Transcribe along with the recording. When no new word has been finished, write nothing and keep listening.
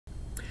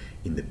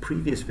In the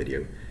previous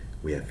video,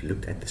 we have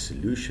looked at the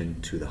solution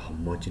to the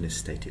homogeneous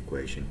state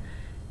equation,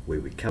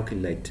 where we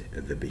calculate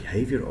the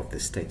behavior of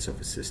the states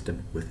of a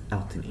system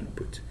without an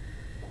input.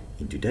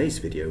 In today's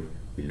video,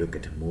 we look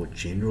at a more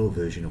general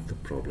version of the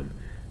problem,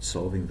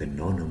 solving the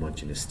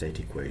non-homogeneous state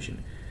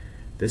equation.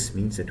 This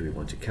means that we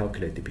want to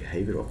calculate the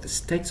behavior of the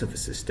states of a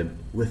system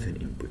with an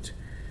input.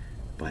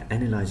 By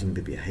analyzing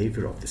the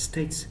behavior of the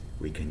states,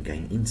 we can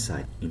gain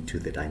insight into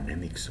the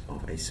dynamics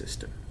of a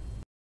system.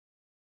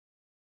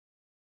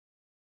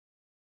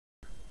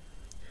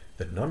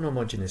 The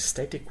non-homogeneous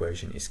state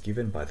equation is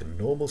given by the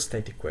normal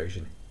state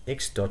equation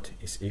x dot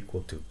is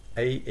equal to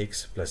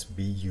ax plus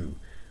bu,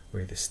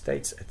 where the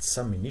states at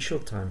some initial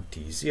time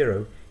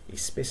t0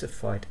 is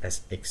specified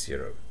as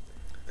x0.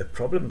 The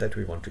problem that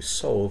we want to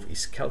solve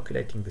is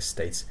calculating the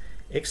states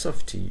x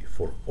of t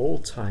for all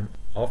time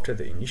after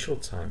the initial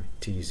time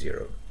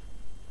t0.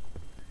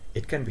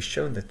 It can be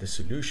shown that the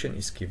solution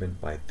is given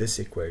by this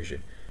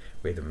equation,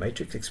 where the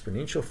matrix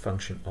exponential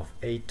function of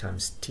a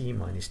times t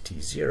minus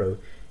t0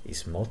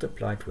 is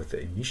multiplied with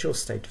the initial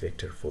state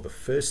vector for the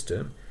first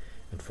term,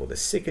 and for the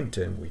second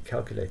term we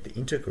calculate the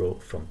integral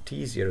from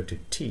t0 to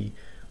t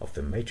of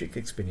the matrix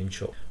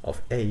exponential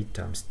of a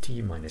times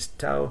t minus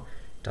tau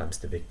times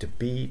the vector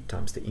b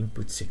times the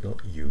input signal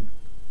u.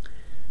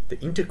 The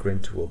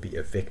integrand will be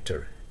a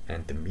vector,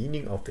 and the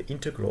meaning of the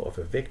integral of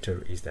a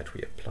vector is that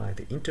we apply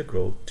the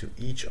integral to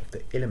each of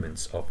the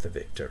elements of the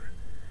vector.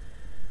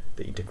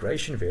 The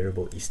integration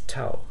variable is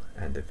tau,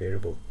 and the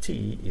variable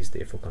t is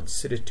therefore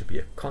considered to be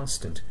a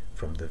constant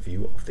from the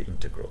view of the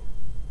integral.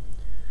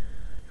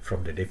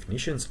 From the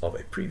definitions of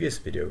a previous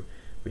video,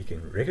 we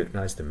can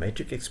recognize the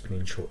matrix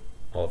exponential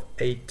of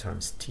a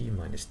times t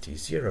minus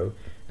t0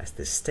 as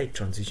the state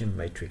transition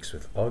matrix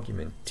with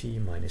argument t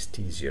minus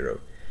t0,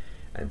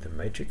 and the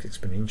matrix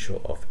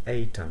exponential of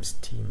a times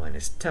t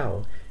minus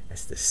tau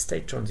as the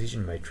state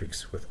transition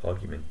matrix with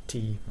argument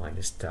t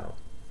minus tau.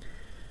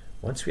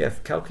 Once we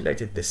have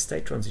calculated the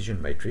state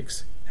transition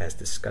matrix, as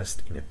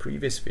discussed in a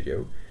previous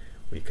video,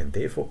 we can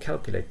therefore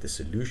calculate the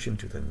solution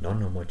to the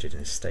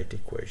non-homogeneous state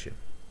equation.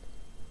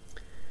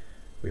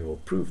 We will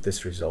prove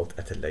this result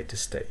at a later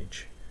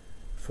stage.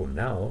 For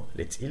now,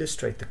 let's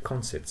illustrate the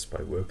concepts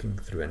by working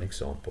through an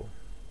example.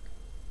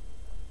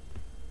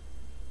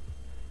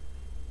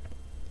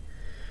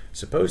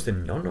 Suppose the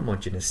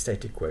non-homogeneous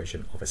state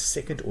equation of a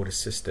second-order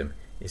system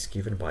is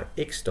given by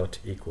x dot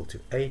equal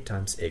to a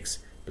times x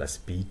plus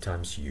b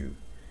times u.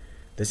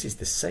 This is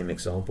the same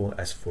example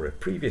as for a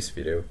previous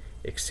video,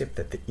 except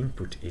that the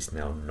input is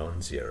now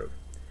non-zero.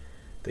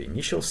 The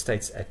initial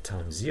states at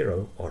time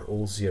 0 are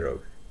all 0,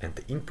 and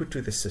the input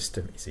to the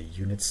system is a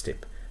unit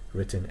step,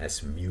 written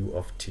as mu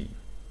of t.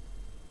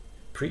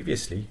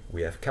 Previously,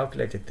 we have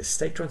calculated the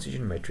state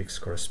transition matrix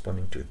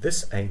corresponding to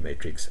this A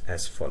matrix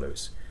as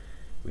follows.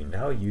 We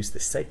now use the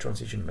state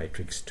transition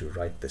matrix to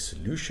write the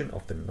solution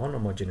of the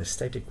non-homogeneous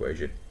state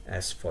equation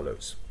as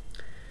follows.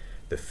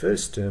 The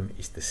first term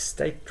is the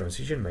state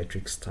transition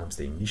matrix times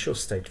the initial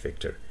state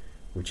vector,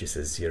 which is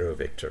a 0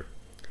 vector.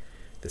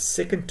 The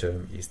second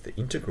term is the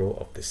integral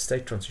of the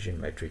state transition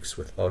matrix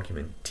with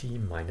argument t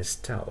minus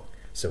tau,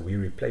 so we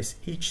replace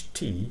each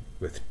t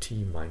with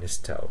t minus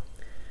tau,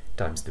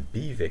 times the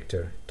b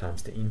vector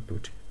times the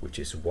input, which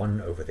is 1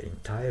 over the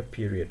entire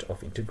period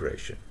of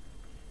integration.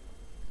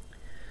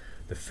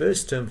 The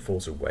first term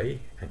falls away,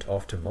 and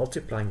after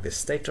multiplying the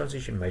state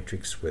transition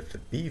matrix with the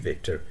b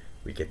vector,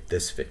 we get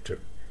this vector.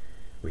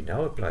 We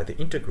now apply the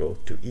integral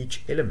to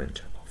each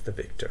element of the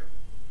vector.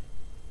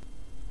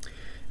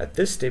 At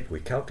this step, we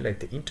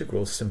calculate the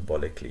integral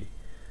symbolically.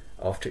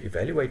 After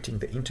evaluating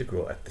the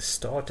integral at the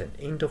start and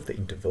end of the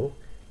interval,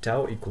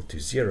 tau equal to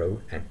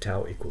 0 and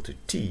tau equal to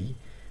t,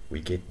 we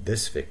get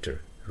this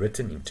vector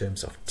written in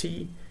terms of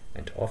t,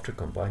 and after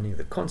combining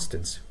the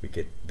constants, we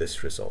get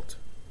this result.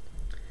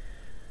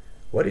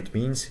 What it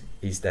means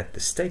is that the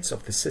states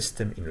of the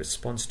system in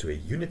response to a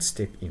unit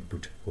step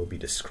input will be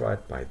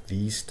described by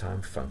these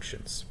time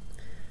functions.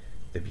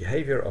 The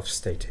behavior of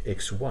state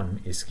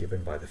x1 is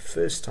given by the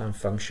first time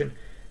function,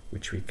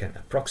 which we can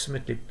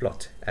approximately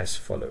plot as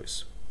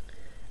follows.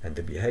 And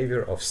the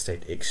behavior of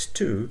state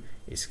x2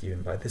 is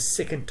given by the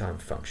second time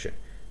function,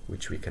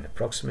 which we can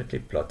approximately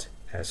plot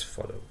as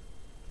follows.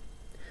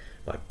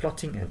 By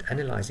plotting and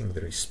analyzing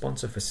the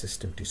response of a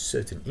system to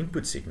certain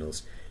input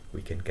signals,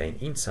 we can gain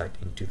insight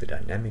into the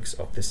dynamics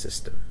of the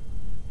system.